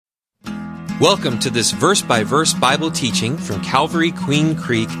Welcome to this verse-by-verse Bible teaching from Calvary, Queen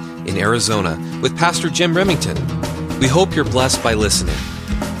Creek in Arizona with Pastor Jim Remington. We hope you're blessed by listening.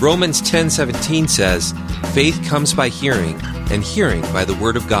 Romans 10:17 says, "Faith comes by hearing, and hearing by the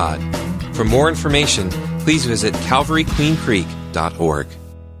Word of God." For more information, please visit calvaryqueencreek.org.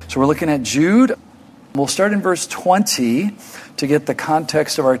 So we're looking at Jude. We'll start in verse 20 to get the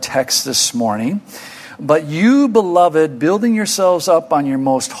context of our text this morning. "But you, beloved, building yourselves up on your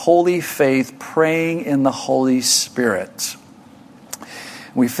most holy faith, praying in the Holy Spirit."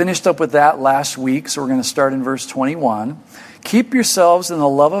 We finished up with that last week, so we're going to start in verse 21. "Keep yourselves in the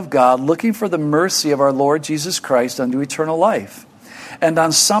love of God, looking for the mercy of our Lord Jesus Christ unto eternal life. And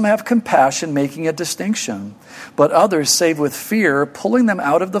on some have compassion, making a distinction. But others save with fear, pulling them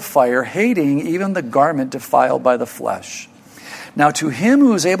out of the fire, hating even the garment defiled by the flesh. Now to him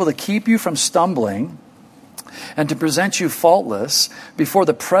who is able to keep you from stumbling, and to present you faultless before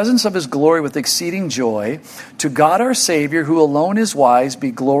the presence of his glory with exceeding joy, to God our Savior, who alone is wise, be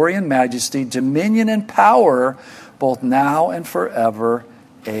glory and majesty, dominion and power, both now and forever.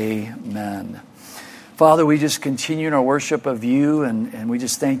 Amen." Father, we just continue in our worship of you, and we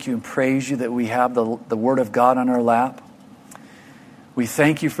just thank you and praise you that we have the Word of God on our lap. We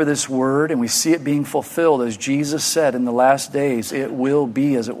thank you for this Word, and we see it being fulfilled. As Jesus said, in the last days, it will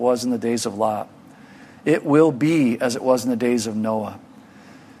be as it was in the days of Lot. It will be as it was in the days of Noah.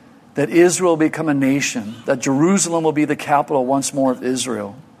 That Israel will become a nation. That Jerusalem will be the capital once more of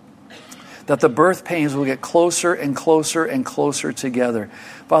Israel. That the birth pains will get closer and closer and closer together.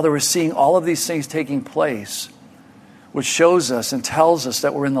 Father, we're seeing all of these things taking place, which shows us and tells us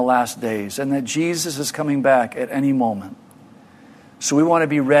that we're in the last days and that Jesus is coming back at any moment. So we want to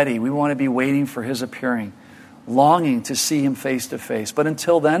be ready. We want to be waiting for his appearing, longing to see him face to face. But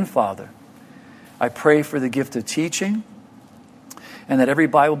until then, Father, I pray for the gift of teaching, and that every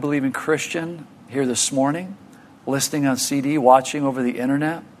Bible-believing Christian here this morning, listening on CD, watching over the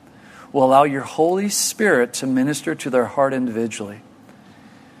internet, will allow your Holy Spirit to minister to their heart individually.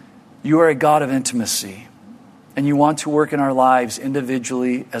 You are a God of intimacy, and you want to work in our lives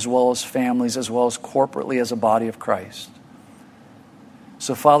individually as well as families, as well as corporately as a body of Christ.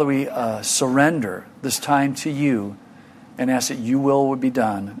 So, Father, we surrender this time to you and ask that your will would be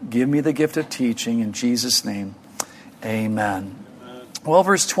done. Give me the gift of teaching in Jesus' name. Amen. Well,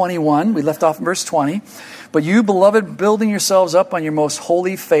 verse 21, we left off in verse 20. "But you, beloved, building yourselves up on your most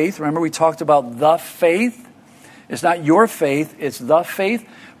holy faith." Remember, we talked about the faith. It's not your faith, it's the faith.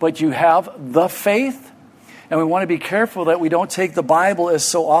 But you have the faith. And we want to be careful that we don't take the Bible, as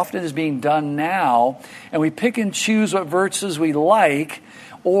so often is being done now, and we pick and choose what verses we like,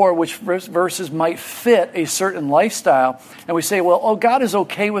 or which verses might fit a certain lifestyle. And we say, well, God is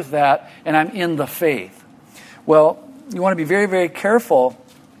okay with that, and I'm in the faith. Well, you want to be very, very careful.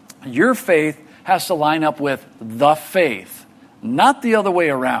 Your faith has to line up with the faith, not the other way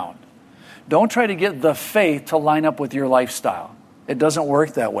around. Don't try to get the faith to line up with your lifestyle. It doesn't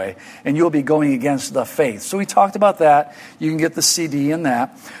work that way, and you'll be going against the faith. So we talked about that. You can get the CD in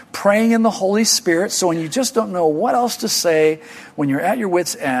that. Praying in the Holy Spirit. So when you just don't know what else to say, when you're at your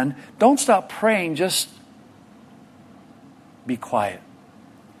wit's end, don't stop praying. Just be quiet.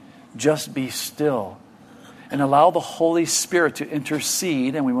 Just be still. And allow the Holy Spirit to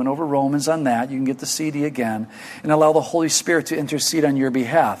intercede. And we went over Romans on that. You can get the CD again. And allow the Holy Spirit to intercede on your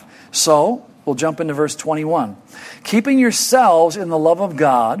behalf. So we'll jump into verse 21. "Keeping yourselves in the love of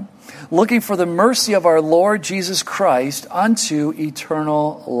God, looking for the mercy of our Lord Jesus Christ unto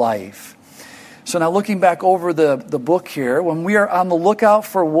eternal life." So now looking back over the book here, when we are on the lookout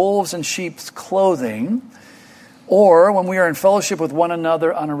for wolves in sheep's clothing, or when we are in fellowship with one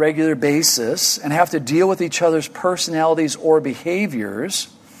another on a regular basis and have to deal with each other's personalities or behaviors,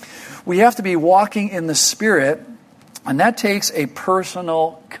 we have to be walking in the Spirit. And that takes a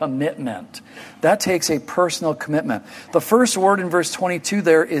personal commitment. That takes a personal commitment. The first word in verse 22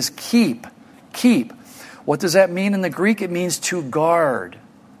 there is keep. Keep. What does that mean in the Greek? It means to guard.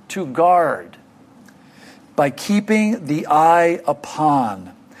 To guard. By keeping the eye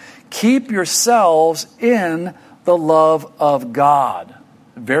upon. Keep yourselves in the love of God.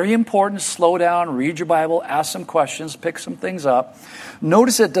 Very important. Slow down, read your Bible, ask some questions, pick some things up.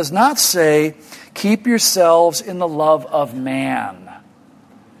 Notice it does not say, keep yourselves in the love of man.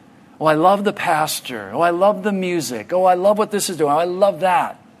 Oh, I love the pastor. Oh, I love the music. Oh, I love what this is doing. Oh, I love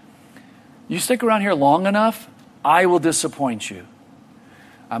that. You stick around here long enough, I will disappoint you.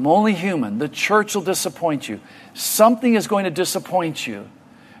 I'm only human. The church will disappoint you. Something is going to disappoint you.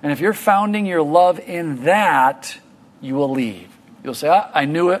 And if you're founding your love in that, you will leave. You'll say, I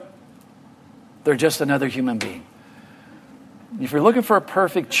knew it. They're just another human being. If you're looking for a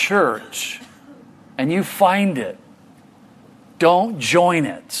perfect church, and you find it, don't join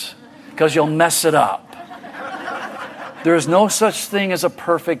it, because you'll mess it up. There is no such thing as a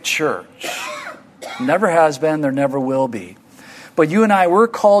perfect church. Never has been, there never will be. But you and I, we're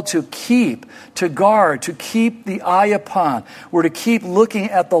called to keep, to guard, to keep the eye upon. We're to keep looking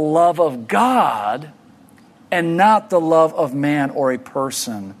at the love of God and not the love of man or a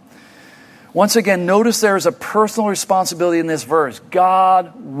person. Once again, notice there is a personal responsibility in this verse.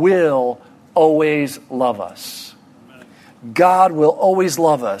 God will always love us. God will always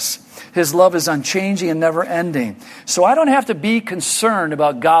love us. His love is unchanging and never ending. So I don't have to be concerned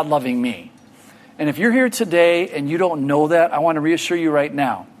about God loving me. And if you're here today and you don't know that, I want to reassure you right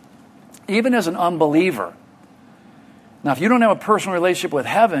now. Even as an unbeliever, now if you don't have a personal relationship with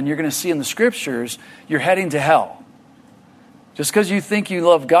heaven, you're going to see in the scriptures, you're heading to hell. Just because you think you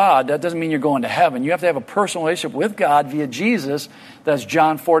love God, that doesn't mean you're going to heaven. You have to have a personal relationship with God via Jesus. That's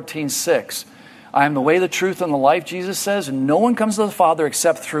John 14:6. I am the way, the truth, and the life, Jesus says, and no one comes to the Father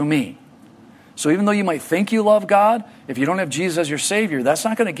except through me. So even though you might think you love God, if you don't have Jesus as your Savior, that's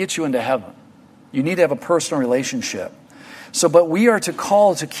not going to get you into heaven. You need to have a personal relationship. So, but we are to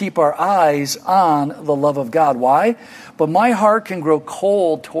call to keep our eyes on the love of God. Why? But my heart can grow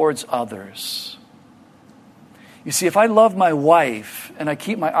cold towards others. You see, if I love my wife and I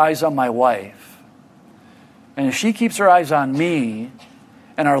keep my eyes on my wife, and if she keeps her eyes on me,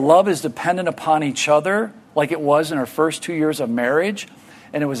 and our love is dependent upon each other, like it was in our first 2 years of marriage,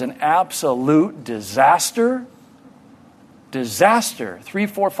 and it was an absolute disaster. 3,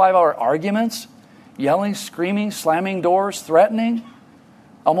 4, 5 hour arguments, yelling, screaming, slamming doors, threatening,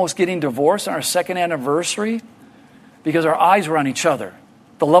 almost getting divorced on our second anniversary because our eyes were on each other,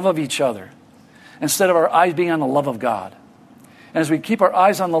 the love of each other, instead of our eyes being on the love of God. And as we keep our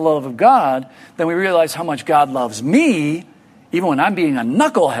eyes on the love of God, then we realize how much God loves me, even when I'm being a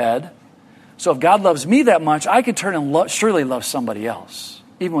knucklehead. So if God loves me that much, I can turn and surely love somebody else,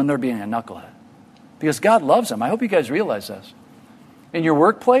 even when they're being a knucklehead. Because God loves them. I hope you guys realize this. In your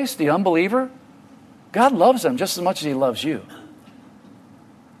workplace, the unbeliever, God loves them just as much as He loves you.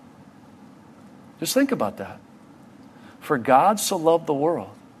 Just think about that. For God so loved the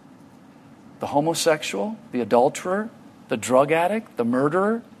world. The homosexual, the adulterer, the drug addict, the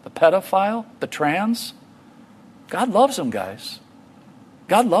murderer, the pedophile, the trans. God loves them, guys.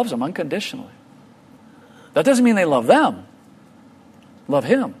 God loves them unconditionally. That doesn't mean they love them. Love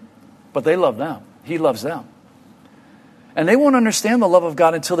Him. But they love them. He loves them. And they won't understand the love of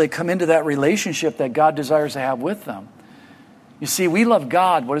God until they come into that relationship that God desires to have with them. You see, we love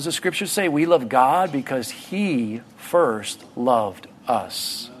God. What does the Scripture say? We love God because He first loved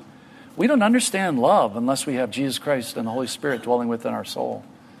us. We don't understand love unless we have Jesus Christ and the Holy Spirit dwelling within our soul.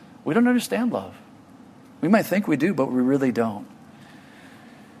 We don't understand love. We might think we do, but we really don't.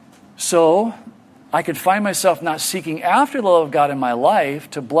 So I could find myself not seeking after the love of God in my life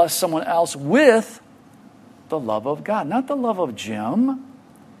to bless someone else with the love of God, not the love of Jim.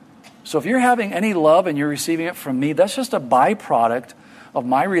 So if you're having any love and you're receiving it from me, that's just a byproduct of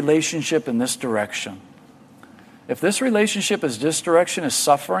my relationship in this direction. If this relationship is this direction is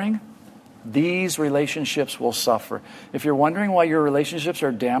suffering, these relationships will suffer. If you're wondering why your relationships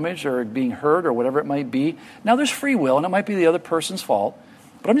are damaged or being hurt or whatever it might be, now there's free will and it might be the other person's fault.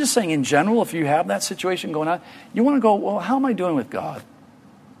 But I'm just saying in general, if you have that situation going on, you want to go, well, how am I doing with God?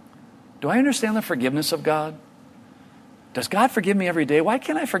 Do I understand the forgiveness of God? Does God forgive me every day? Why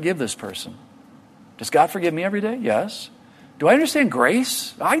can't I forgive this person? Does God forgive me every day? Yes. Do I understand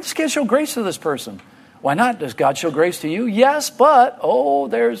grace? I just can't show grace to this person. Why not? Does God show grace to you? Yes, but, oh,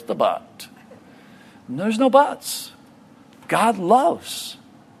 there's the but. There's no buts. God loves.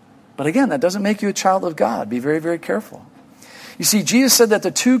 But again, that doesn't make you a child of God. Be very, very careful. You see, Jesus said that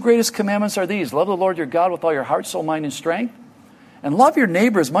the two greatest commandments are these. Love the Lord your God with all your heart, soul, mind, and strength. And love your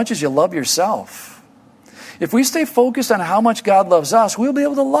neighbor as much as you love yourself. If we stay focused on how much God loves us, we'll be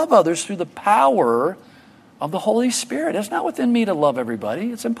able to love others through the power of the Holy Spirit. It's not within me to love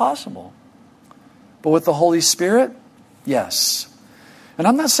everybody. It's impossible. But with the Holy Spirit, yes. And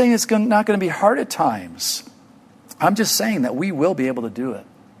I'm not saying it's not going to be hard at times. I'm just saying that we will be able to do it.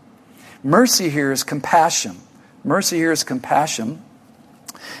 Mercy here is compassion. Mercy here is compassion.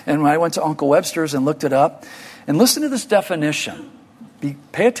 And when I went to Uncle Webster's and looked it up, and listen to this definition.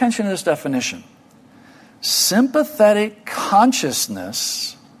 Pay attention to this definition. Sympathetic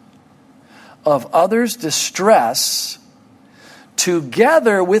consciousness of others' distress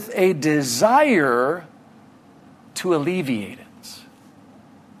together with a desire to alleviate it.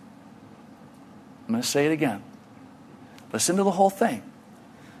 I'm going to say it again. Listen to the whole thing.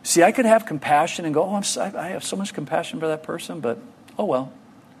 See, I could have compassion and go, oh, I have so much compassion for that person, but oh well.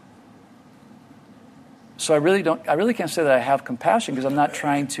 So I really can't say that I have compassion because I'm not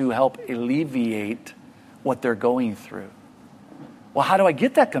trying to help alleviate what they're going through. Well, how do I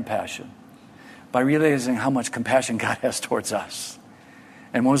get that compassion? By realizing how much compassion God has towards us.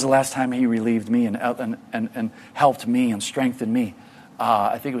 And when was the last time he relieved me and helped me and strengthened me?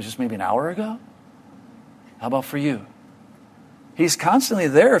 I think it was just maybe an hour ago. How about for you? He's constantly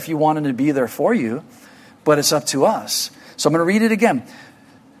there if you want him to be there for you, but it's up to us. So I'm going to read it again.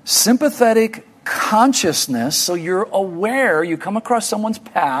 Sympathetic consciousness, so you're aware, you come across someone's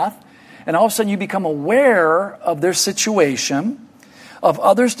path, and all of a sudden you become aware of their situation, of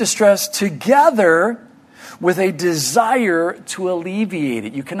others' distress, together with a desire to alleviate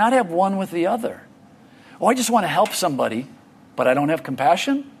it. You cannot have one with the other. Oh, I just want to help somebody, but I don't have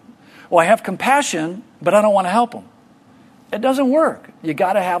compassion. Oh, I have compassion, but I don't want to help them. It doesn't work. You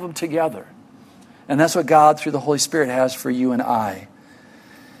got to have them together. And that's what God, through the Holy Spirit, has for you and I.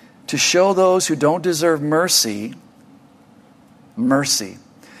 To show those who don't deserve mercy, mercy.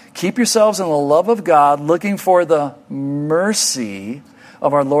 Keep yourselves in the love of God, looking for the mercy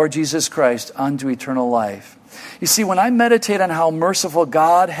of our Lord Jesus Christ unto eternal life. You see, when I meditate on how merciful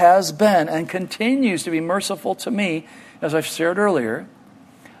God has been and continues to be merciful to me, as I've shared earlier,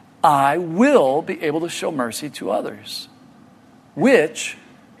 I will be able to show mercy to others, which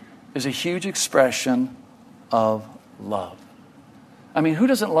is a huge expression of love. I mean, who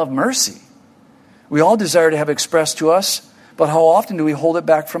doesn't love mercy? We all desire to have expressed to us, but how often do we hold it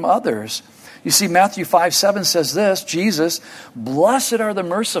back from others? You see, Matthew 5:7 says this, Jesus, blessed are the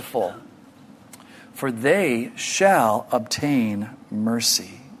merciful, for they shall obtain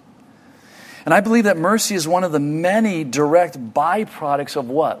mercy. And I believe that mercy is one of the many direct byproducts of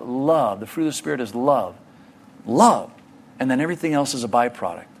what? Love. The fruit of the Spirit is love. Love. And then everything else is a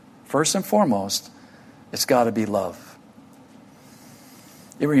byproduct. First and foremost, it's got to be love.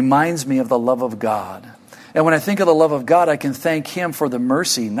 It reminds me of the love of God. And when I think of the love of God, I can thank Him for the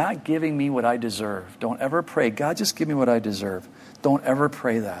mercy, not giving me what I deserve. Don't ever pray, God, just give me what I deserve. Don't ever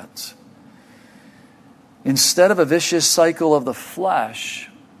pray that. Instead of a vicious cycle of the flesh,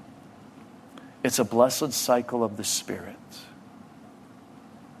 it's a blessed cycle of the Spirit.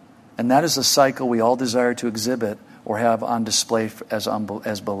 And that is the cycle we all desire to exhibit or have on display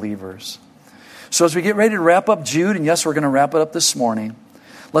as believers. So as we get ready to wrap up Jude, and yes, we're going to wrap it up this morning,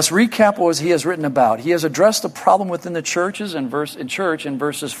 let's recap what he has written about. He has addressed the problem within the churches in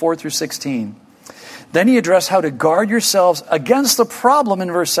verses 4 through 16. Then he addressed how to guard yourselves against the problem in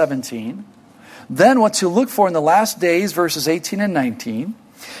verse 17. Then what to look for in the last days, verses 18 and 19.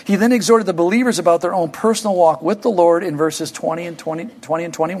 He then exhorted the believers about their own personal walk with the Lord in verses 20 and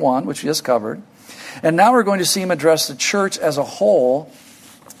 21, which we just covered. And now we're going to see him address the church as a whole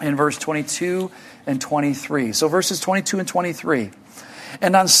in verse 22 and 23. So verses 22 and 23.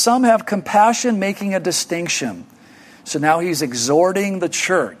 And on some have compassion, making a distinction. So now he's exhorting the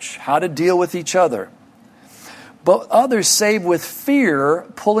church how to deal with each other. But others save with fear,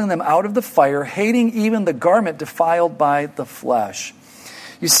 pulling them out of the fire, hating even the garment defiled by the flesh.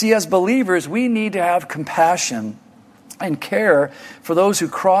 You see, as believers, we need to have compassion and care for those who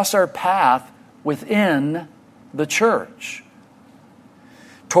cross our path within the church.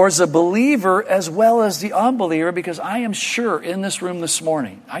 Towards the believer as well as the unbeliever, because I am sure in this room this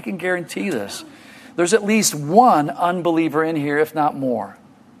morning, I can guarantee this, there's at least one unbeliever in here, if not more.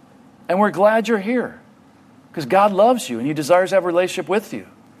 And we're glad you're here, because God loves you and He desires to have a relationship with you.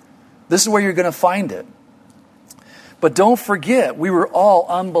 This is where you're going to find it. But don't forget, we were all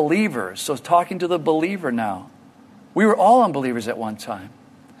unbelievers. So talking to the believer now, we were all unbelievers at one time.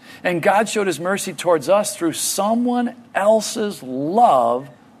 And God showed His mercy towards us through someone else's love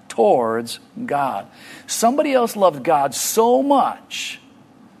towards God. Somebody else loved God so much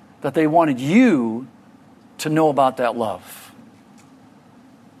that they wanted you to know about that love.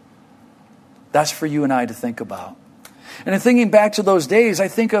 That's for you and I to think about. And in thinking back to those days, I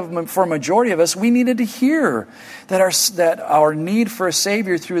think of, for a majority of us, we needed to hear that our need for a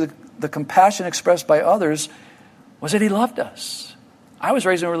Savior through the compassion expressed by others was that He loved us. I was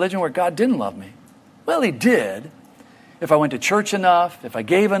raised in a religion where God didn't love me. Well, He did. If I went to church enough, if I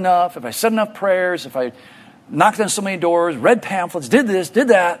gave enough, if I said enough prayers, if I knocked on so many doors, read pamphlets, did this, did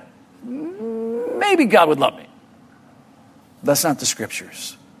that, maybe God would love me. That's not the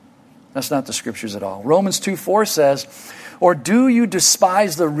Scriptures. That's not the Scriptures at all. Romans 2:4 says, or do you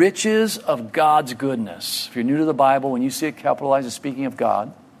despise the riches of God's goodness? If you're new to the Bible, when you see it capitalized as speaking of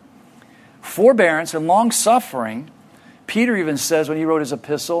God, forbearance and long-suffering. Peter even says when he wrote his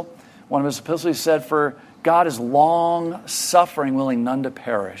epistle, one of his epistles, he said, for God is long-suffering, willing none to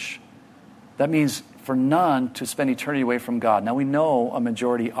perish. That means for none to spend eternity away from God. Now we know a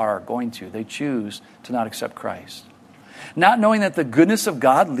majority are going to. They choose to not accept Christ. Not knowing that the goodness of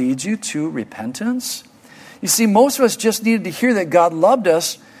God leads you to repentance. You see, most of us just needed to hear that God loved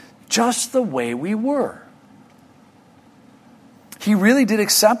us just the way we were. He really did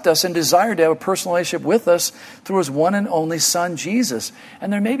accept us and desired to have a personal relationship with us through His one and only Son, Jesus.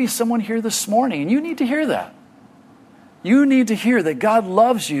 And there may be someone here this morning, and you need to hear that. You need to hear that God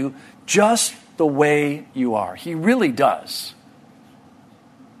loves you just the way you are. He really does.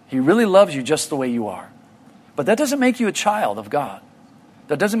 He really loves you just the way you are. But that doesn't make you a child of God.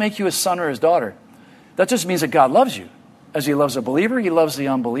 That doesn't make you His son or His daughter. That just means that God loves you. As He loves a believer, He loves the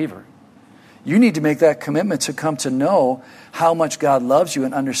unbeliever. You need to make that commitment to come to know how much God loves you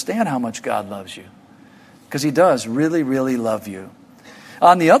and understand how much God loves you. Because He does really, really love you.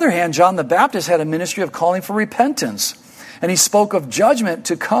 On the other hand, John the Baptist had a ministry of calling for repentance. And he spoke of judgment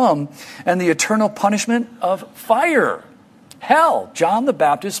to come and the eternal punishment of fire. Hell. John the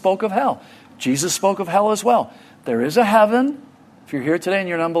Baptist spoke of hell. Jesus spoke of hell as well. There is a heaven. If you're here today and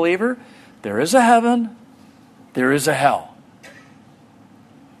you're an unbeliever, there is a heaven. There is a hell.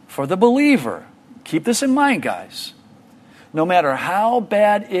 For the believer, keep this in mind, guys. No matter how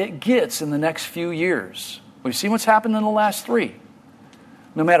bad it gets in the next few years, we've seen what's happened in the last 3.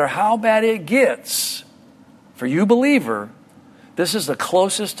 No matter how bad it gets, for you believer, this is the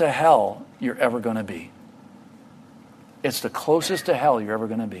closest to hell you're ever going to be. It's the closest to hell you're ever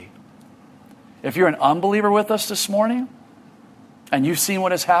going to be. If you're an unbeliever with us this morning, and you've seen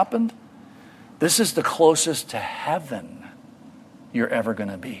what has happened, this is the closest to heaven you're ever going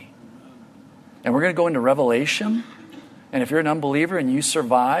to be. And we're going to go into Revelation, and if you're an unbeliever and you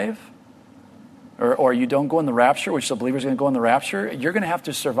survive, or you don't go in the rapture, which the believer's going to go in the rapture, you're going to have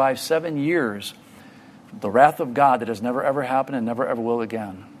to survive 7 years the wrath of God that has never ever happened and never ever will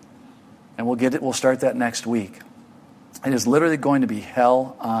again. And we'll start that next week. It is literally going to be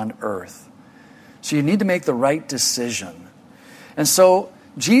hell on earth. So you need to make the right decision. And so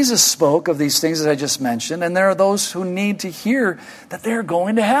Jesus spoke of these things that I just mentioned, and there are those who need to hear that they're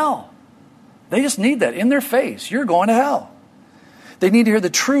going to hell. They just need that in their face. You're going to hell. They need to hear the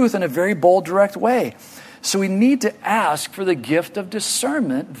truth in a very bold, direct way. So we need to ask for the gift of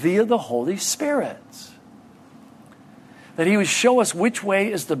discernment via the Holy Spirit. That He would show us which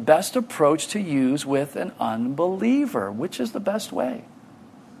way is the best approach to use with an unbeliever. Which is the best way?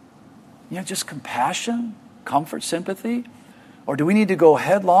 Just compassion, comfort, sympathy? Or do we need to go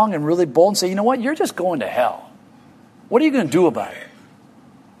headlong and really bold and say, you know what, you're just going to hell. What are you going to do about it?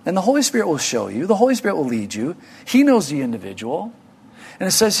 And the Holy Spirit will show you. The Holy Spirit will lead you. He knows the individual. And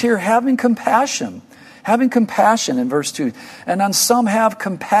it says here, having compassion. Having compassion in verse 2. And on some have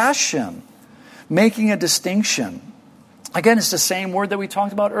compassion, making a distinction. Again, it's the same word that we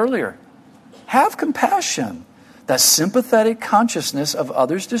talked about earlier. Have compassion. That sympathetic consciousness of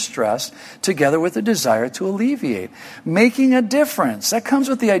others' distress together with a desire to alleviate. Making a difference. That comes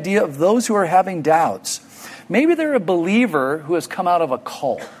with the idea of those who are having doubts. Maybe they're a believer who has come out of a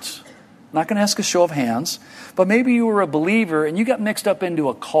cult. I'm not going to ask a show of hands, but maybe you were a believer and you got mixed up into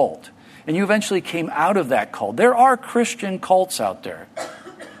a cult. And you eventually came out of that cult. There are Christian cults out there.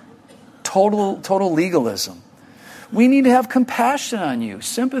 Total legalism. We need to have compassion on you,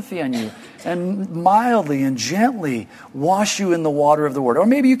 sympathy on you, and mildly and gently wash you in the water of the Word. Or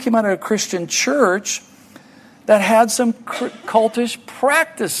maybe you came out of a Christian church that had some cultish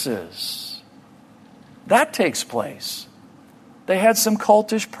practices. That takes place. They had some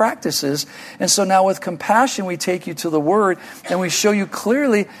cultish practices. And so now with compassion, we take you to the Word and we show you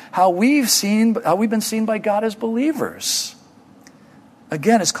clearly how we've been seen by God as believers.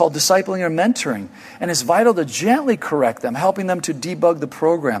 Again, it's called discipling or mentoring. And it's vital to gently correct them, helping them to debug the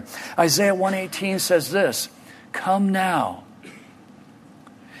program. Isaiah 1:18 says this, "Come now,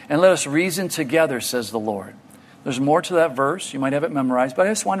 and let us reason together, says the Lord." There's more to that verse. You might have it memorized, but I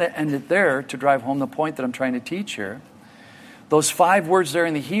just want to end it there to drive home the point that I'm trying to teach here. Those 5 words there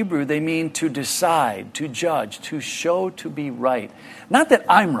in the Hebrew, they mean to decide, to judge, to show to be right. Not that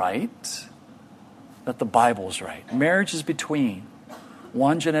I'm right, that the Bible's right. Marriage is between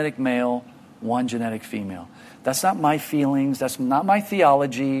one genetic male, one genetic female. That's not my feelings. That's not my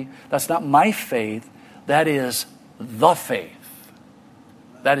theology. That's not my faith. That is the faith.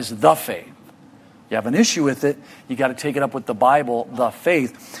 That is the faith. You have an issue with it, you got to take it up with the Bible, the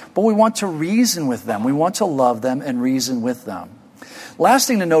faith. But we want to reason with them. We want to love them and reason with them. Last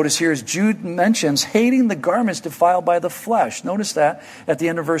thing to notice here is Jude mentions hating the garments defiled by the flesh. Notice that at the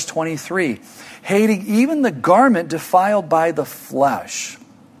end of verse 23. Hating even the garment defiled by the flesh.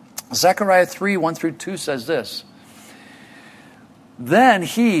 Zechariah 3:1-2 says this. Then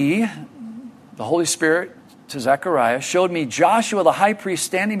he, the Holy Spirit to Zechariah, showed me Joshua the high priest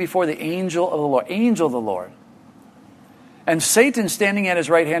standing before the angel of the Lord, and Satan standing at his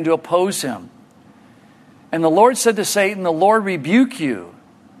right hand to oppose him. And the Lord said to Satan, the Lord rebuke you,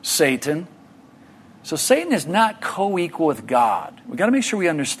 Satan. So Satan is not co-equal with God. We've got to make sure we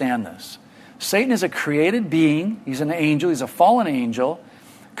understand this. Satan is a created being. He's an angel. He's a fallen angel,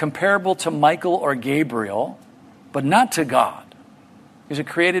 comparable to Michael or Gabriel, but not to God. He's a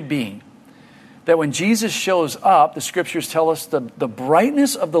created being. That when Jesus shows up, the scriptures tell us the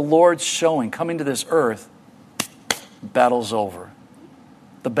brightness of the Lord's showing, coming to this earth, battle's over.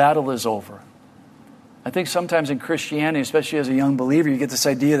 The battle is over. I think sometimes in Christianity, especially as a young believer, you get this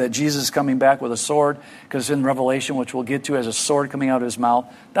idea that Jesus is coming back with a sword, because in Revelation, which we'll get to, has a sword coming out of his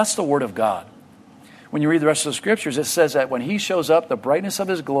mouth. That's the word of God. When you read the rest of the scriptures, it says that when he shows up, the brightness of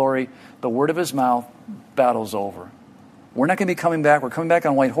his glory, the word of his mouth, battle's over. We're not going to be coming back. We're coming back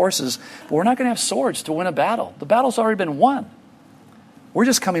on white horses, but we're not going to have swords to win a battle. The battle's already been won. We're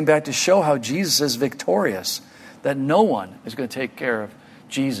just coming back to show how Jesus is victorious, that no one is going to take care of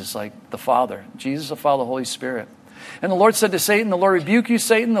Jesus like the Father. Jesus, the Father, the Holy Spirit. And the Lord said to Satan, the Lord rebuke you,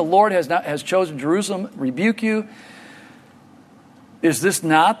 Satan. The Lord has chosen Jerusalem, rebuke you. Is this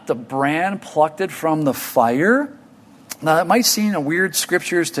not the brand plucked from the fire? Now, that might seem a weird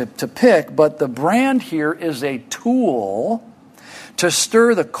scriptures to pick, but the brand here is a tool to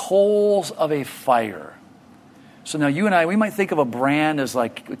stir the coals of a fire. So now you and I, we might think of a brand as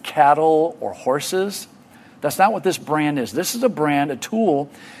like cattle or horses. That's not what this brand is. This is a brand, a tool.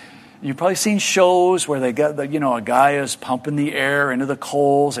 You've probably seen shows where they got, a guy is pumping the air into the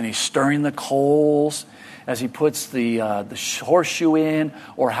coals and he's stirring the coals as he puts the horseshoe in.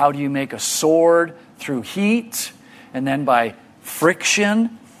 Or how do you make a sword? Through heat. And then by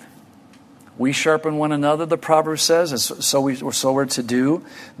friction, we sharpen one another, the proverb says, so we're to do.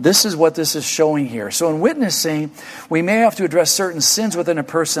 This is what this is showing here. So in witnessing, we may have to address certain sins within a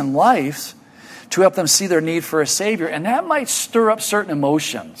person's life to help them see their need for a Savior. And that might stir up certain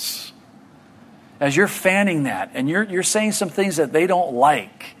emotions. As you're fanning that, and you're saying some things that they don't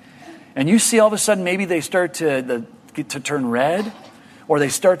like, and you see all of a sudden maybe they start to turn red, or they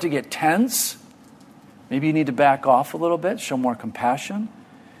start to get tense. Maybe you need to back off a little bit, show more compassion.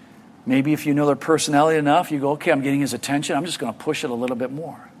 Maybe if you know their personality enough, you go, okay, I'm getting his attention. I'm just going to push it a little bit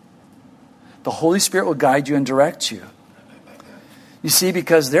more. The Holy Spirit will guide you and direct you. You see,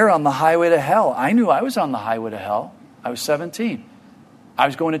 because they're on the highway to hell. I knew I was on the highway to hell. I was 17. I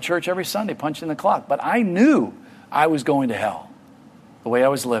was going to church every Sunday, punching the clock. But I knew I was going to hell the way I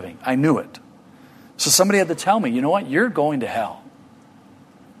was living. I knew it. So somebody had to tell me, you know what? You're going to hell.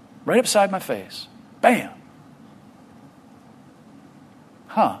 Right upside my face. Bam.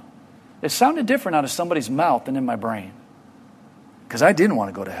 It sounded different out of somebody's mouth than in my brain. Because I didn't want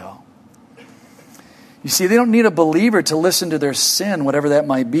to go to hell. You see, they don't need a believer to listen to their sin, whatever that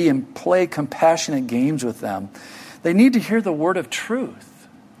might be, and play compassionate games with them. They need to hear the word of truth.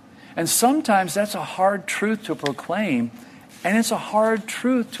 And sometimes that's a hard truth to proclaim, and it's a hard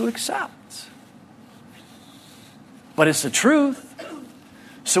truth to accept. But it's the truth.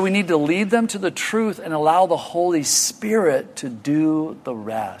 So we need to lead them to the truth and allow the Holy Spirit to do the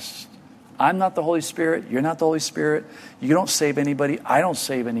rest. I'm not the Holy Spirit. You're not the Holy Spirit. You don't save anybody. I don't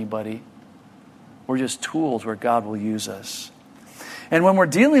save anybody. We're just tools where God will use us. And when we're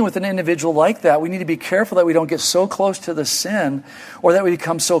dealing with an individual like that, we need to be careful that we don't get so close to the sin, or that we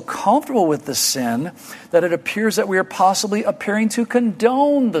become so comfortable with the sin that it appears that we are possibly appearing to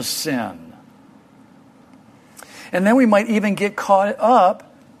condone the sin. And then we might even get caught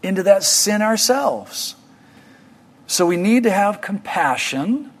up into that sin ourselves. So we need to have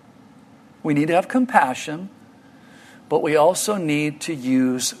compassion. We need to have compassion, but we also need to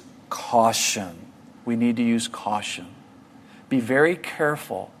use caution. We need to use caution. Be very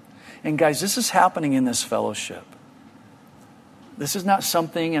careful. And guys, this is happening in this fellowship. This is not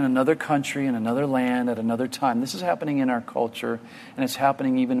something in another country, in another land, at another time. This is happening in our culture, and it's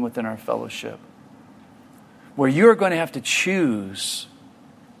happening even within our fellowship. Where you're going to have to choose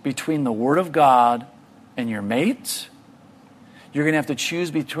between the Word of God and your mate. You're going to have to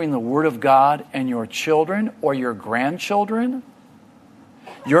choose between the Word of God and your children or your grandchildren.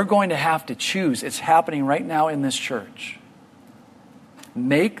 You're going to have to choose. It's happening right now in this church.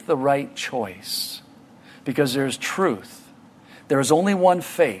 Make the right choice, because there's truth. There is only one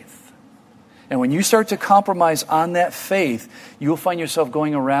faith. And when you start to compromise on that faith, you'll find yourself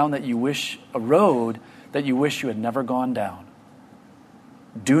going around a road that you wish you had never gone down.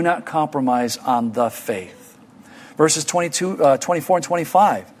 Do not compromise on the faith. Verses 24 and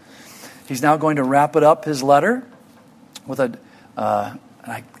 25. He's now going to wrap it up, his letter, with I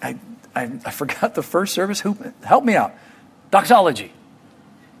I forgot the first service. Help me out. Doxology.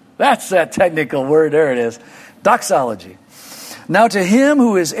 That's that technical word. There it is. Doxology. Now to him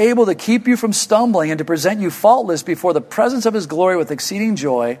who is able to keep you from stumbling and to present you faultless before the presence of his glory with exceeding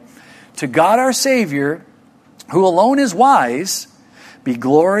joy, to God our Savior, who alone is wise, be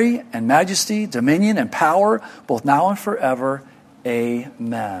glory and majesty, dominion and power, both now and forever.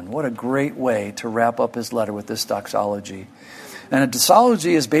 Amen. What a great way to wrap up his letter with this doxology. And a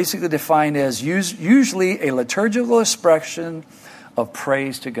doxology is basically defined as usually a liturgical expression of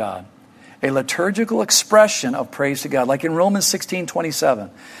praise to God. A liturgical expression of praise to God. Like in Romans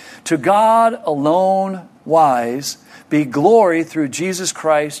 16:27. To God alone wise be glory through Jesus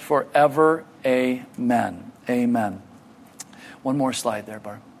Christ forever. Amen. Amen. One more slide there,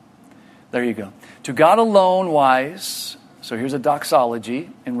 Barb. There you go. To God alone wise. So here's a doxology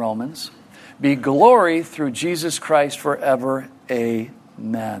in Romans. Be glory through Jesus Christ forever.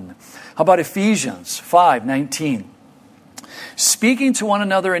 Amen. How about Ephesians 5:19? Speaking to one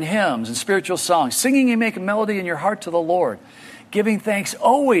another in hymns and spiritual songs, singing and making melody in your heart to the Lord, giving thanks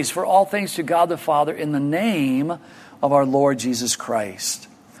always for all things to God the Father in the name of our Lord Jesus Christ.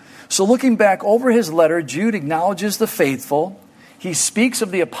 So looking back over his letter, Jude acknowledges the faithful. He speaks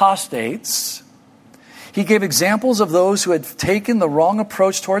of the apostates. He gave examples of those who had taken the wrong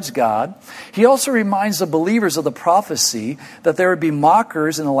approach towards God. He also reminds the believers of the prophecy that there would be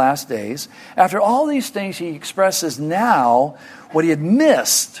mockers in the last days. After all these things, he expresses now what he had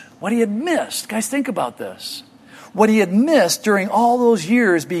missed. What he had missed. Guys, think about this. What he had missed during all those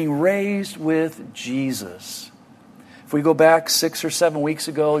years being raised with Jesus. If we go back 6 or 7 weeks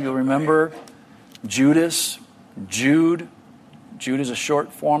ago, you'll remember Judas, Jude. Jude is a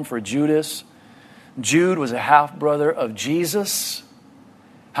short form for Judas. Jude was a half-brother of Jesus.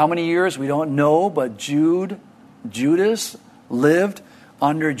 How many years? We don't know, but Judas lived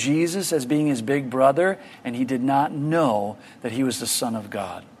under Jesus as being his big brother, and he did not know that he was the Son of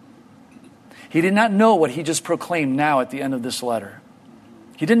God. He did not know what he just proclaimed now at the end of this letter.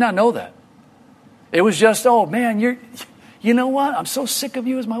 He did not know that. It was just, oh man, you know what? I'm so sick of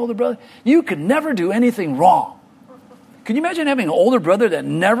you as my older brother. You could never do anything wrong. Can you imagine having an older brother that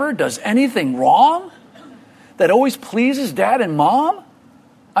never does anything wrong? That always pleases dad and mom?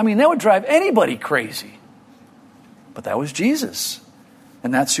 I mean, that would drive anybody crazy. But that was Jesus.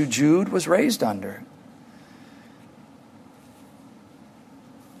 And that's who Jude was raised under.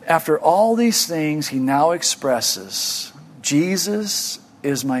 After all these things, he now expresses, Jesus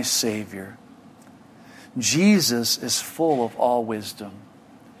is my Savior. Jesus is full of all wisdom.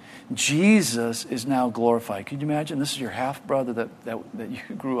 Jesus is now glorified. Can you imagine? This is your half-brother that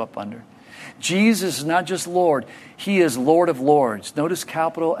you grew up under. Jesus is not just Lord. He is Lord of Lords. Notice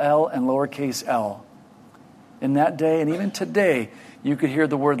capital L and lowercase l. In that day, and even today, you could hear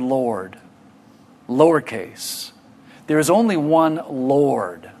the word Lord. Lowercase. There is only one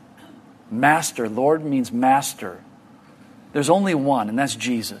Lord. Master. Lord means master. There's only one, and that's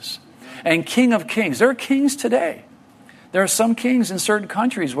Jesus. And King of Kings. There are kings today. There are some kings in certain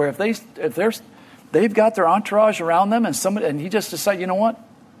countries where if they've got their entourage around them and he just decides, you know what?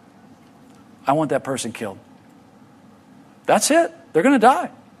 I want that person killed. That's it. They're going to die.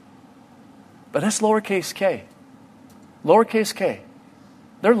 But that's lowercase k. Lowercase k.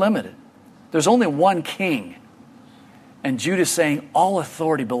 They're limited. There's only one king. And Jude is saying all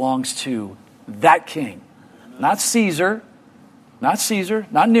authority belongs to that king. Not Caesar.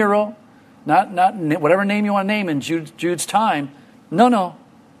 Not Nero. Not whatever name you want to name in Jude's time. No.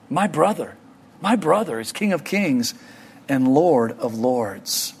 My brother. My brother is King of Kings and Lord of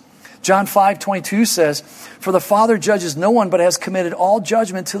Lords. John 5:22 says, for the Father judges no one, but has committed all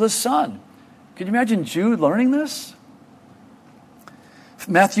judgment to the Son. Can you imagine Jude learning this?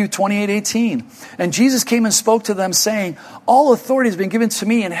 Matthew 28:18. And Jesus came and spoke to them, saying, all authority has been given to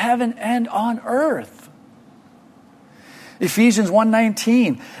me in heaven and on earth. Ephesians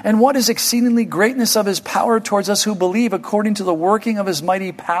 1:19. And what is exceedingly greatness of his power towards us who believe, according to the working of his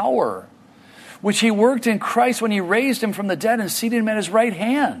mighty power, which he worked in Christ when he raised him from the dead and seated him at his right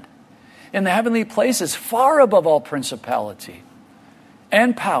hand in the heavenly places, far above all principality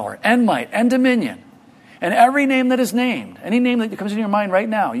and power and might and dominion and every name that is named. Any name that comes into your mind right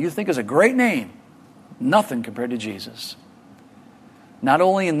now you think is a great name. Nothing compared to Jesus. Not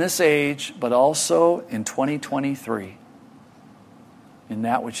only in this age, but also in 2023. In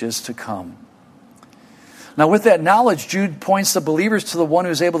that which is to come. Now with that knowledge, Jude points the believers to the one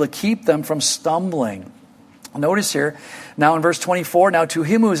who is able to keep them from stumbling. Notice here, now in verse 24, now to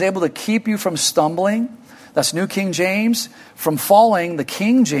him who is able to keep you from stumbling, that's New King James, from falling, the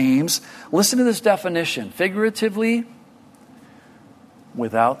King James, listen to this definition. Figuratively,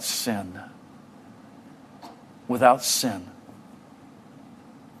 without sin. Without sin.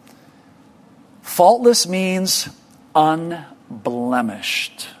 Faultless means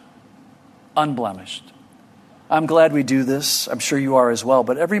unblemished. Unblemished. I'm glad we do this. I'm sure you are as well.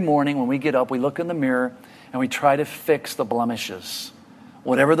 But every morning when we get up, we look in the mirror and we try to fix the blemishes,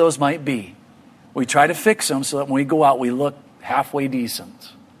 whatever those might be. We try to fix them so that when we go out, we look halfway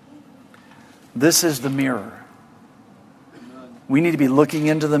decent. This is the mirror. We need to be looking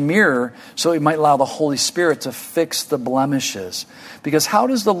into the mirror so we might allow the Holy Spirit to fix the blemishes. Because how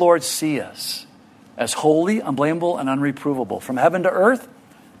does the Lord see us? As holy, unblameable, and unreprovable. From heaven to earth,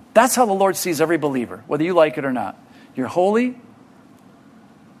 that's how the Lord sees every believer, whether you like it or not. You're holy.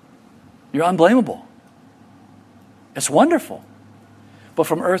 You're unblameable. It's wonderful. But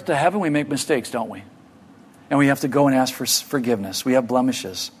from earth to heaven, we make mistakes, don't we? And we have to go and ask for forgiveness. We have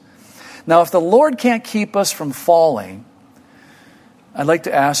blemishes. Now, if the Lord can't keep us from falling, I'd like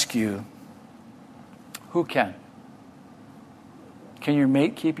to ask you, who can? Can your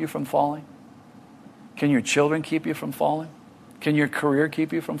mate keep you from falling? Can your children keep you from falling? Can your career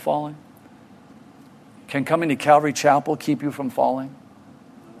keep you from falling? Can coming to Calvary Chapel keep you from falling?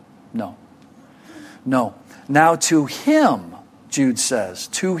 No. No. Now to Him, Jude says,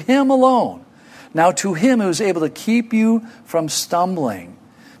 to Him alone. Now to Him who is able to keep you from stumbling,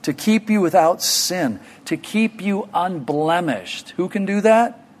 to keep you without sin, to keep you unblemished. Who can do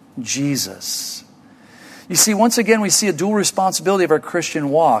that? Jesus. You see, once again, we see a dual responsibility of our Christian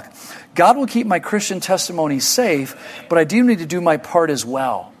walk. God will keep my Christian testimony safe, but I do need to do my part as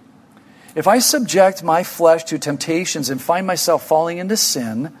well. If I subject my flesh to temptations and find myself falling into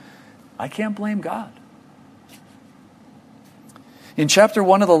sin, I can't blame God. In chapter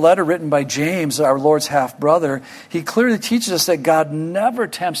 1 of the letter written by James, our Lord's half-brother, he clearly teaches us that God never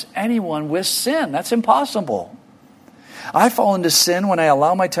tempts anyone with sin. That's impossible. I fall into sin when I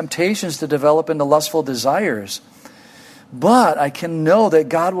allow my temptations to develop into lustful desires. But I can know that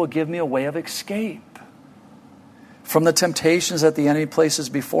God will give me a way of escape from the temptations that the enemy places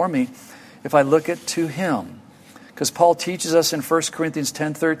before me if I look to Him. Because Paul teaches us in 1 Corinthians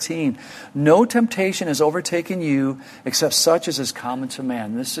 10:13, no temptation has overtaken you except such as is common to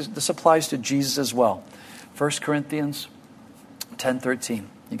man. This applies to Jesus as well. 1 Corinthians 10:13.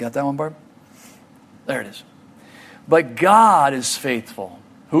 You got that one, Barb? There it is. But God is faithful.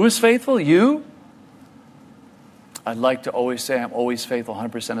 Who is faithful? You? I'd like to always say I'm always faithful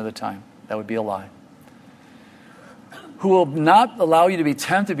 100% of the time. That would be a lie. Who will not allow you to be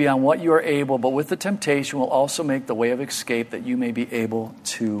tempted beyond what you are able, but with the temptation will also make the way of escape that you may be able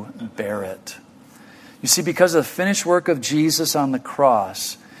to bear it. You see, because of the finished work of Jesus on the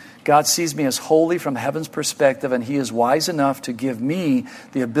cross, God sees me as holy from heaven's perspective, and He is wise enough to give me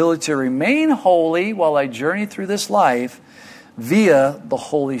the ability to remain holy while I journey through this life via the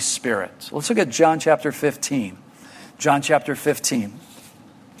Holy Spirit. Let's look at John chapter 15. John chapter 15.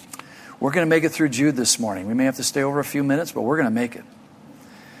 We're going to make it through Jude this morning. We may have to stay over a few minutes, but we're going to make it.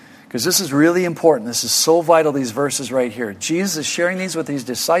 Because this is really important. This is so vital, these verses right here. Jesus is sharing these with His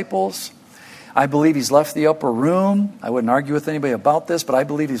disciples. I believe He's left the upper room. I wouldn't argue with anybody about this, but I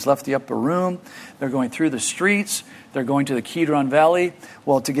believe He's left the upper room. They're going through the streets. They're going to the Kidron Valley.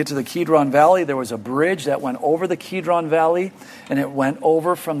 Well, to get to the Kidron Valley, there was a bridge that went over the Kidron Valley, and it went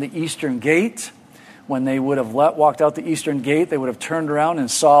over from the eastern gate. When they would have walked out the eastern gate, they would have turned around and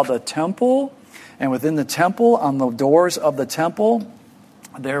saw the temple. And within the temple, on the doors of the temple,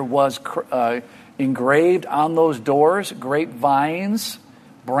 there was engraved on those doors grapevines,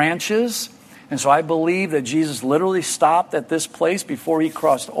 branches. And so I believe that Jesus literally stopped at this place before He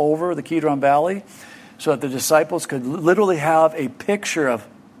crossed over the Kidron Valley so that the disciples could literally have a picture of,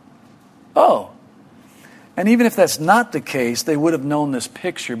 oh. And even if that's not the case, they would have known this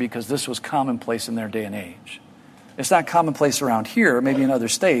picture because this was commonplace in their day and age. It's not commonplace around here, maybe in other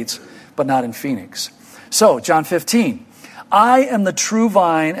states, but not in Phoenix. So, John 15. I am the true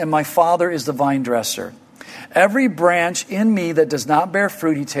vine, and my Father is the vine dresser. Every branch in me that does not bear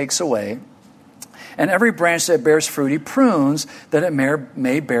fruit, He takes away. And every branch that bears fruit, He prunes, that it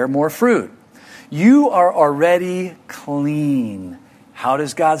may bear more fruit. You are already clean. How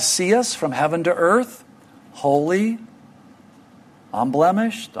does God see us from heaven to earth? Holy,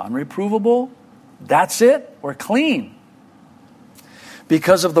 unblemished, unreprovable. That's it. We're clean.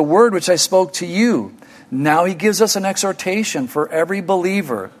 Because of the word which I spoke to you. Now He gives us an exhortation for every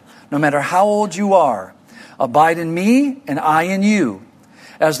believer, no matter how old you are. Abide in me and I in you.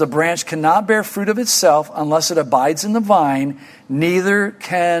 As the branch cannot bear fruit of itself unless it abides in the vine, neither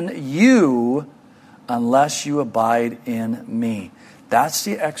can you unless you abide in me. That's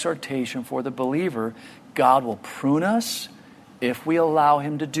the exhortation for the believer. God will prune us if we allow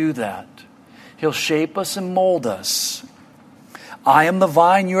him to do that. He'll shape us and mold us. I am the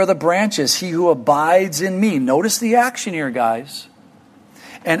vine, you are the branches. He who abides in me. Notice the action here, guys.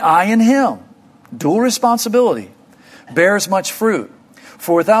 And I in him. Dual responsibility. Bears much fruit.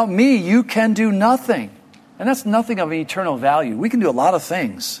 For without me, you can do nothing. And that's nothing of eternal value. We can do a lot of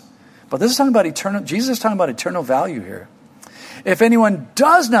things. But this is talking about eternal. Jesus is talking about eternal value here. If anyone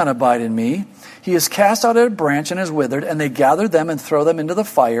does not abide in me, he is cast out as a branch and is withered, and they gather them and throw them into the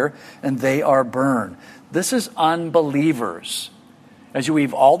fire, and they are burned. This is unbelievers. As you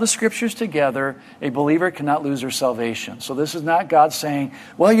weave all the scriptures together, a believer cannot lose their salvation. So this is not God saying,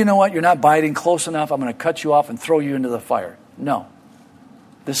 well, you know what, you're not abiding close enough, I'm going to cut you off and throw you into the fire. No.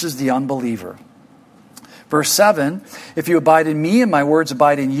 This is the unbeliever. Verse 7, if you abide in me and my words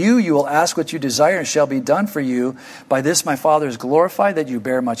abide in you, you will ask what you desire and it shall be done for you. By this my Father is glorified, that you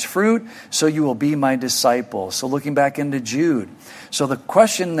bear much fruit, so you will be my disciples. So looking back into Jude. So the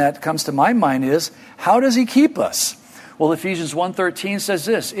question that comes to my mind is, how does he keep us? Well, Ephesians 1:13 says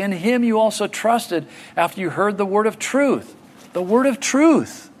this, in him you also trusted after you heard the word of truth. The word of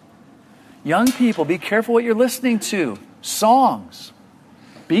truth. Young people, be careful what you're listening to. Songs.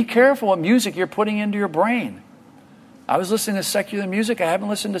 Be careful what music you're putting into your brain. I was listening to secular music. I haven't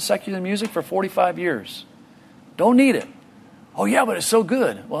listened to secular music for 45 years. Don't need it. Oh yeah, but it's so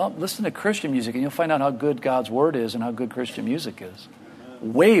good. Well, listen to Christian music and you'll find out how good God's word is and how good Christian music is.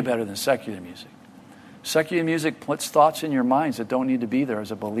 Way better than secular music. Secular music puts thoughts in your minds that don't need to be there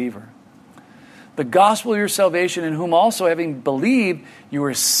as a believer. The gospel of your salvation, in whom also, having believed, you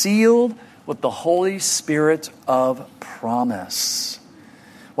are sealed with the Holy Spirit of promise.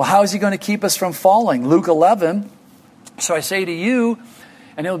 Well, how is he going to keep us from falling? Luke 11, so I say to you,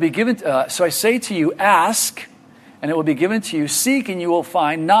 and it will be given. So I say to you, ask, and it will be given to you. Seek, and you will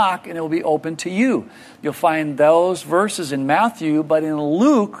find. Knock, and it will be open to you. You'll find those verses in Matthew, but in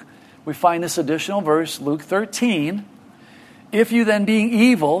Luke, we find this additional verse, Luke 13. If you then, being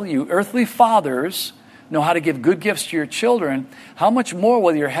evil, you earthly fathers, know how to give good gifts to your children, how much more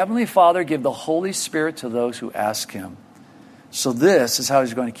will your heavenly Father give the Holy Spirit to those who ask him? So this is how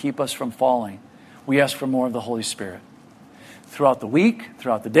he's going to keep us from falling. We ask for more of the Holy Spirit. Throughout the week,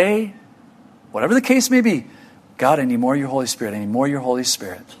 throughout the day, whatever the case may be, God, I need more of your Holy Spirit. I need more of your Holy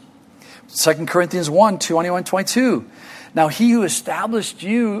Spirit. 2 Corinthians 1, 21, 22. Now he who established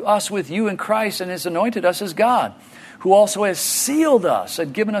us with you in Christ and has anointed us is God, who also has sealed us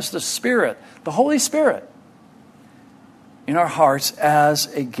and given us the Spirit, the Holy Spirit, in our hearts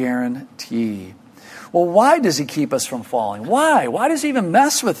as a guarantee. Well, why does he keep us from falling? Why? Why does he even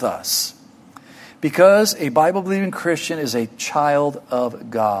mess with us? Because a Bible-believing Christian is a child of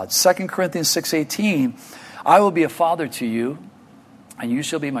God. 2 Corinthians 6:18, I will be a father to you, and you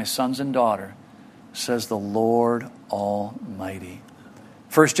shall be my sons and daughter, says the Lord Almighty.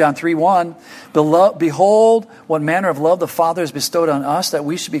 1 John 3:1, behold, what manner of love the Father has bestowed on us, that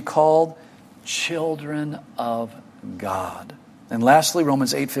we should be called children of God. And lastly,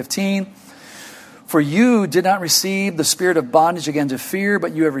 Romans 8:15, for you did not receive the spirit of bondage again to fear,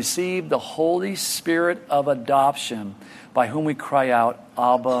 but you have received the Holy Spirit of adoption, by whom we cry out,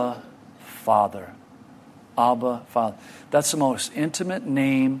 Abba, Father. Abba, Father. That's the most intimate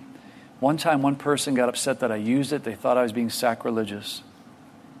name. One time, one person got upset that I used it. They thought I was being sacrilegious.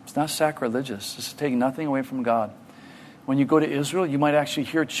 It's not sacrilegious. This is taking nothing away from God. When you go to Israel, you might actually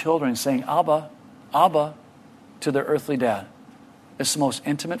hear children saying, Abba, Abba, to their earthly dad. It's the most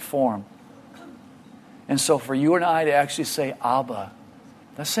intimate form. And so for you and I to actually say Abba,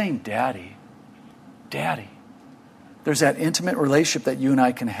 that's saying Daddy. Daddy. There's that intimate relationship that you and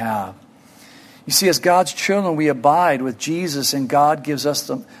I can have. You see, as God's children, we abide with Jesus, and God gives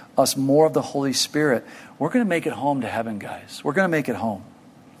us more of the Holy Spirit. We're going to make it home to heaven, guys. We're going to make it home.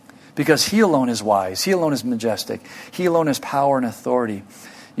 Because he alone is wise. He alone is majestic. He alone has power and authority.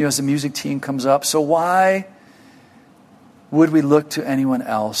 You know, as the music team comes up, so why would we look to anyone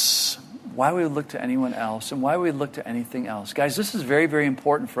else? Why would we look to anyone else? And why would we look to anything else? Guys, this is very, very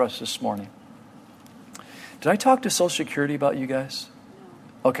important for us this morning. Did I talk to Social Security about you guys?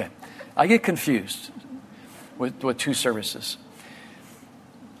 Okay. I get confused with two services.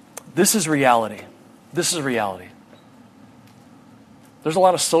 This is reality. This is reality. There's a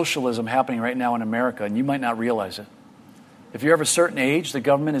lot of socialism happening right now in America, and you might not realize it. If you're of a certain age, the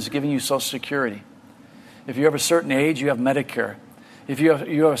government is giving you Social Security. If you're of a certain age, you have Medicare. If you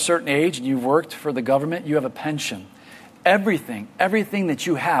have a certain age and you've worked for the government, you have a pension. Everything that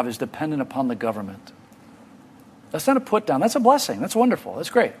you have is dependent upon the government. That's not a put down. That's a blessing. That's wonderful. That's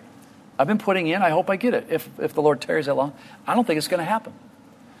great. I've been putting in. I hope I get it. If the Lord tarries that long, I don't think it's going to happen.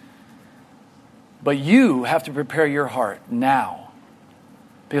 But you have to prepare your heart now.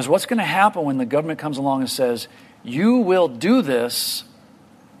 Because what's going to happen when the government comes along and says, you will do this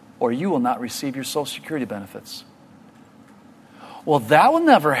or you will not receive your Social Security benefits? Well, that will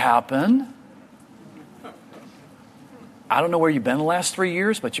never happen. I don't know where you've been the last 3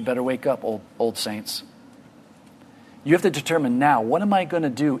 years, but you better wake up, old saints. You have to determine now, what am I going to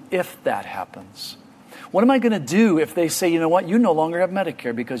do if that happens? What am I going to do if they say, you know what, you no longer have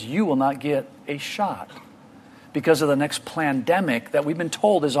Medicare because you will not get a shot because of the next pandemic that we've been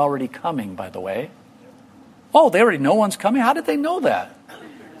told is already coming, by the way. Oh, they already know one's coming? How did they know that?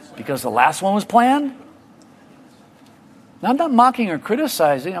 Because the last one was planned? Now, I'm not mocking or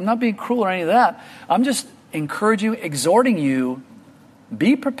criticizing. I'm not being cruel or any of that. I'm just encouraging you, exhorting you,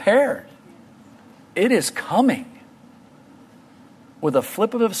 be prepared. It is coming. With a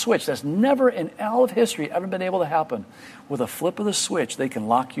flip of a switch, that's never in all of history ever been able to happen. With a flip of the switch, they can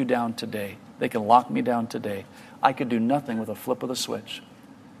lock you down today. They can lock me down today. I could do nothing with a flip of the switch.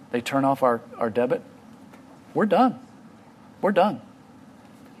 They turn off our debit. We're done. We're done.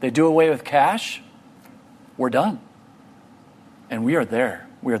 They do away with cash. We're done. And we are there.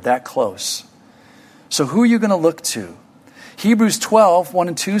 We are that close. So who are you going to look to? Hebrews 12, 1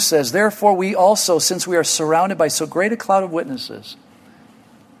 and 2 says, therefore we also, since we are surrounded by so great a cloud of witnesses.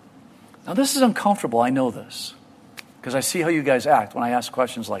 Now this is uncomfortable, I know this, because I see how you guys act when I ask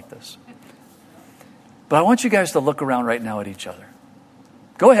questions like this. But I want you guys to look around right now at each other.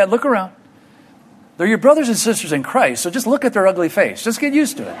 Go ahead, look around. They're your brothers and sisters in Christ, so just look at their ugly face. Just get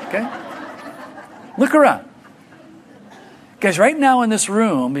used to it, okay? Look around. Guys, right now in this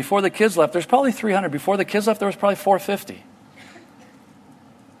room, before the kids left, there's probably 300. Before the kids left, there was probably 450.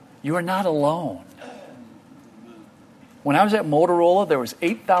 You are not alone. When I was at Motorola, there was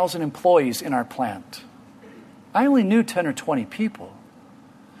 8,000 employees in our plant. I only knew 10 or 20 people.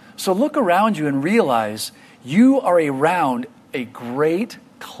 So look around you and realize you are around a great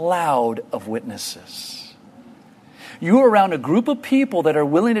cloud of witnesses. You are around a group of people that are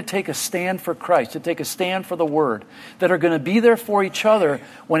willing to take a stand for Christ, to take a stand for the Word, that are going to be there for each other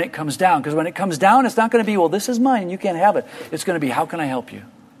when it comes down. Because when it comes down, it's not going to be, well, this is mine, you can't have it. It's going to be, how can I help you?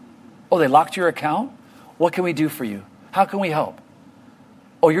 Oh, they locked your account? What can we do for you? How can we help?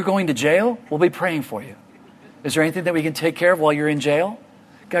 Oh, you're going to jail? We'll be praying for you. Is there anything that we can take care of while you're in jail?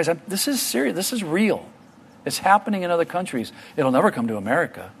 Guys, this is serious. This is real. It's happening in other countries. It'll never come to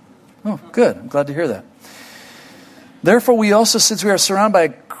America. Oh, good. I'm glad to hear that. Therefore, we also, since we are surrounded by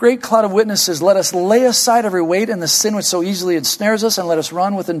a great cloud of witnesses, let us lay aside every weight and the sin which so easily ensnares us, and let us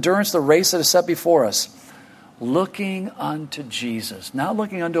run with endurance the race that is set before us. Looking unto Jesus, not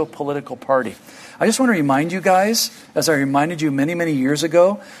looking unto a political party. I just want to remind you guys, as I reminded you many, many years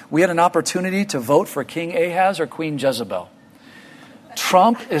ago, we had an opportunity to vote for King Ahaz or Queen Jezebel.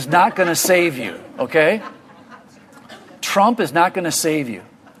 Trump is not going to save you, okay? Trump is not going to save you.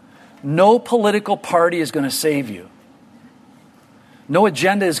 No political party is going to save you. No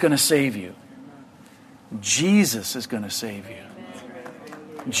agenda is going to save you. Jesus is going to save you.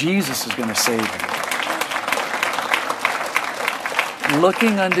 Jesus is going to save you.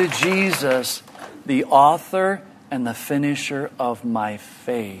 Looking unto Jesus, the author and the finisher of my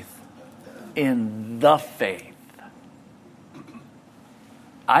faith. In the faith.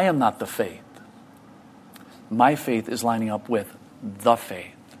 I am not the faith. My faith is lining up with the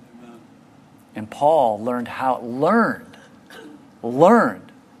faith. And Paul learned how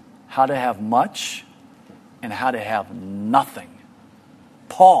to have much and how to have nothing.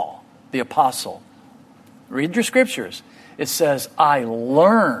 Paul, the apostle, read your scriptures. It says, I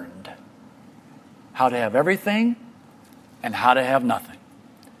learned how to have everything and how to have nothing.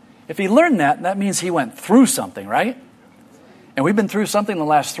 If he learned that, that means he went through something, right? And we've been through something the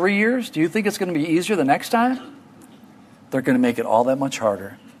last 3 years. Do you think it's going to be easier the next time? They're going to make it all that much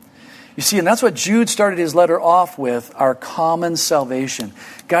harder. You see, and that's what Jude started his letter off with, our common salvation.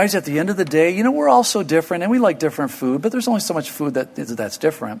 Guys, at the end of the day, you know, we're all so different, and we like different food, but there's only so much food that's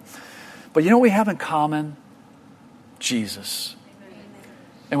different. But you know what we have in common? Jesus.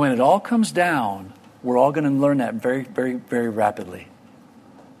 And when it all comes down, we're all going to learn that very, very, very rapidly.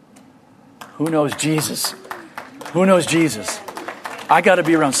 Who knows Jesus? Who knows Jesus? I got to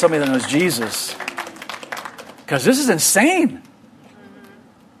be around somebody that knows Jesus. Because this is insane.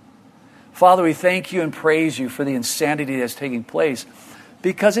 Father, we thank you and praise you for the insanity that's taking place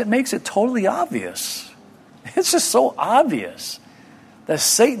because it makes it totally obvious. It's just so obvious that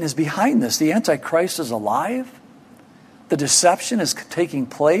Satan is behind this. The Antichrist is alive. The deception is taking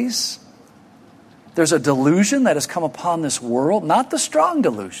place. There's a delusion that has come upon this world, not the strong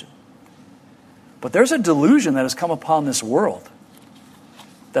delusion, but there's a delusion that has come upon this world.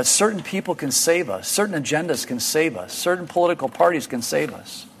 that certain people can save us, certain agendas can save us, certain political parties can save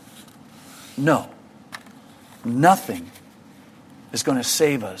us. No. Nothing is going to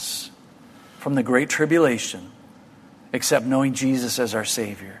save us from the great tribulation except knowing Jesus as our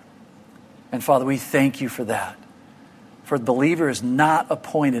Savior. And Father, we thank you for that. For the believer is not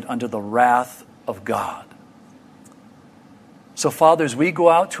appointed unto the wrath of God. So Father, as we go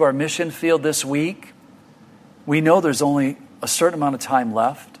out to our mission field this week, we know there's only a certain amount of time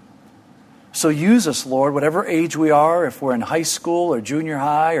left. So use us, Lord, whatever age we are, if we're in high school or junior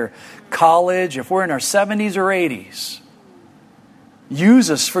high or college, if we're in our 70s or 80s.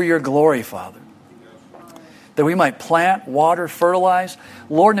 Use us for your glory, Father. That we might plant, water, fertilize.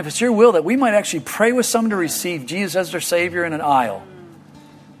 Lord, and if it's your will, that we might actually pray with someone to receive Jesus as their Savior in an aisle.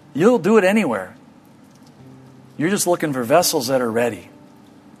 You'll do it anywhere. You're just looking for vessels that are ready.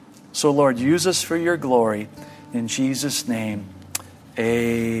 So, Lord, use us for your glory. In Jesus' name,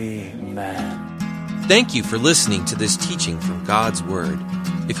 amen. Thank you for listening to this teaching from God's Word.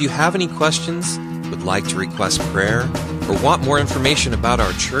 If you have any questions, would like to request prayer, or want more information about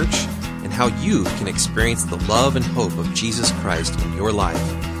our church and how you can experience the love and hope of Jesus Christ in your life,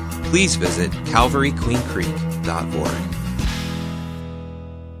 please visit calvaryqueencreek.org.